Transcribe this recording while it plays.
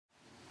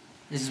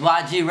This is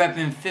YG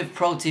repping 5th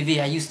Pro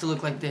TV. I used to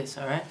look like this,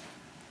 alright?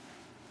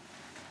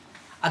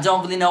 I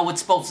don't really know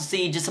what's supposed to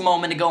see. Just a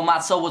moment ago, my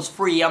soul was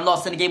free. I'm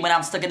lost in the game when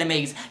I'm stuck in a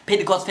maze.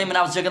 Paid the cost fame when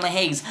I was juggling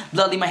haze.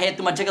 Blood leave my head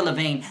through my jugular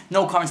vein.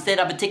 No car, instead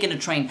I've been taking a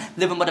train.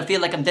 Living but I feel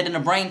like I'm dead in the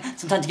brain.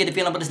 Sometimes you get a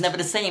feeling, but it's never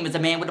the same. As a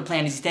man with a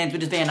plan as he stands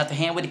with his van. Not the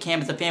hand with the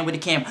cam, it's a fan with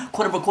the cam.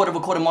 Quarter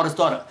recorder, mother's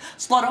daughter.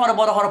 Slaughter,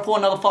 harder for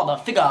another father.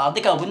 Figure,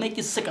 liquor would make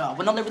you sicker.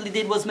 When all they really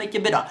did was make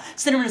you bitter.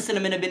 Cinnamon and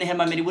cinnamon have been in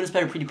my mini. Wouldn't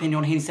spare a pretty penny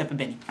on Henny Step for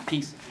Benny.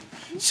 Peace.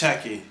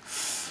 Check it.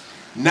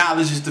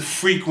 Knowledge is the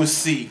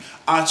frequency.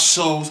 I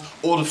chose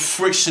all the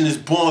friction is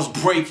bones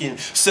breaking,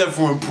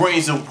 severing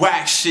brains and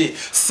whack shit.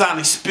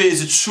 Sonic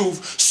spears of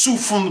truth, shoot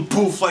from the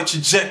booth like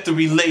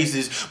trajectory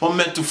lasers. My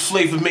mental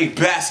flavor make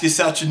baskets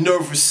out your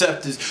nerve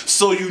receptors.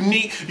 So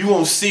unique, you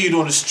won't see it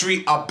on the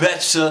street, I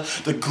betcha.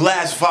 The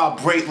glass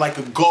vibrate like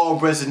a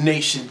guard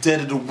resonation.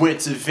 Dead of the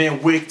winter,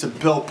 Van Wyck to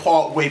Bell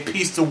Parkway.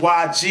 Peace to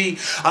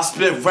YG. I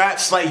spit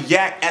raps like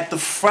yak at the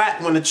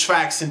frat when the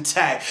track's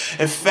intact.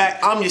 In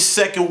fact, I'm your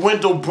second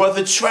window,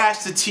 brother.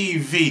 Trash the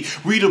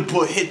TV. Read a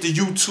book, hit the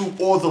YouTube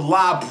or the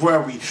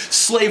library.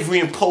 Slavery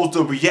imposed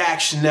a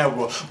reaction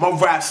error. My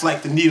raps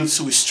like the needle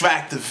to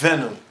extract the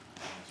venom.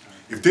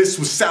 If this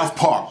was South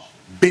Park,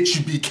 bitch,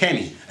 you be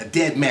Kenny. A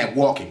dead man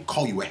walking,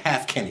 call you a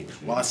half Kenny.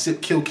 While I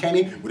sip kill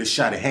Kenny with a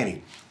shot of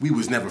Henny. We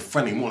was never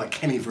friendly, more like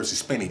Kenny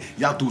versus Spenny.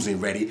 Y'all dudes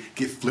ain't ready,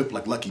 get flipped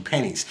like lucky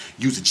pennies.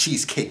 Use a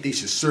cheesecake, they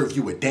should serve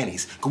you at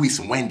Denny's. Go eat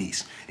some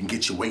Wendy's and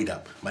get your weight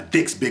up. My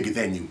dick's bigger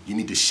than you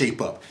need to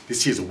shape up.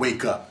 This here's a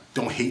wake up.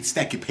 Don't hate,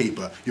 stack your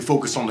paper. You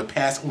focus on the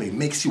past only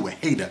makes you a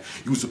hater.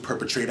 You's a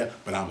perpetrator,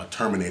 but I'm a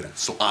terminator.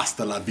 So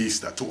hasta la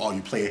vista to all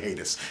you player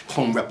haters.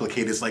 Clone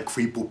replicators like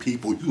creeple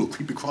people. You a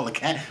creepy crawler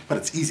cat, but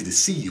it's easy to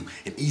see you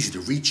and easy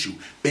to reach you.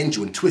 Bend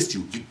you and twist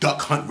you. You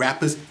duck hunt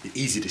rappers, you're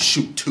easy to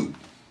shoot too.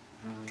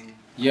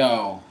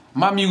 Yo,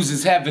 my muse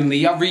is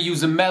heavenly. I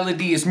reuse a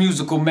melody, it's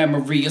musical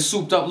memory. A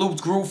souped up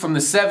looped groove from the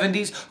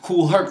 70s.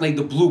 Cool Herc laid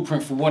the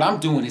blueprint for what I'm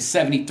doing in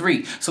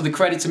 73. So the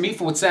credit to me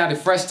for what sounded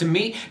fresh to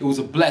me, it was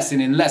a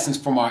blessing and lessons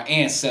from our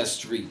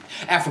ancestry.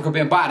 Africa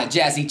Bambaataa,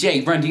 Jazzy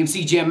J, Run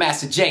DMC, Jam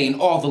Master J,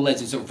 and all the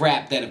legends of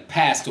rap that have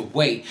passed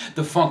away.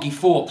 The Funky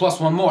Four,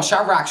 plus one more.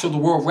 Chirac showed the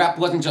world rap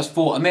wasn't just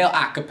for a male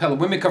acapella.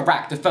 Women could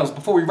rock the fellas.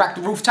 Before we rock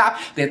the rooftop,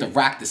 they had to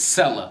rock the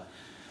cellar.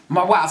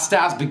 My wild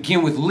styles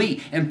begin with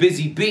Lee and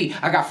Busy B.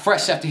 I got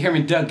fresh after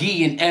hearing Doug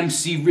E and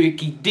MC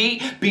Ricky D.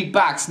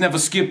 Beatbox never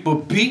skip a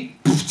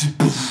beat.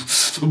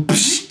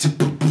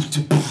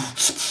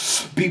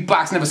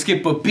 Beatbox never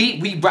skip a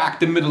beat. We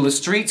rock the middle of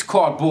streets,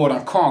 cardboard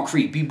on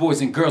concrete.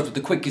 B-boys and girls with the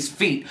quickest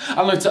feet.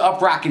 I learned to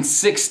up rock in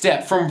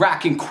 6-step from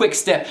rocking quick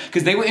step.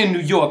 Cause they were in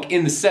New York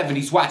in the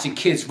 70s watching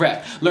kids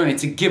rap. Learning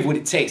to give what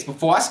it takes.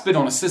 Before I spit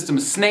on a system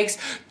of snakes,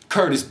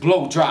 Curtis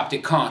blow dropped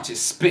it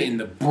conscious, spitting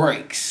the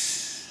brakes.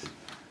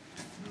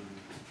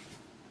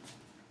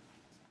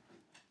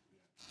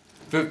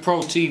 5th Pro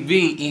TV,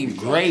 eating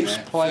grapes,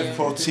 playing. 5th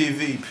Pro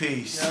TV,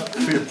 peace.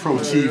 5th Pro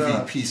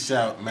TV, peace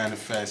out,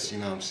 manifest, you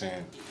know what I'm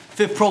saying?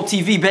 5th Pro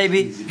TV,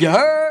 baby. You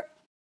heard?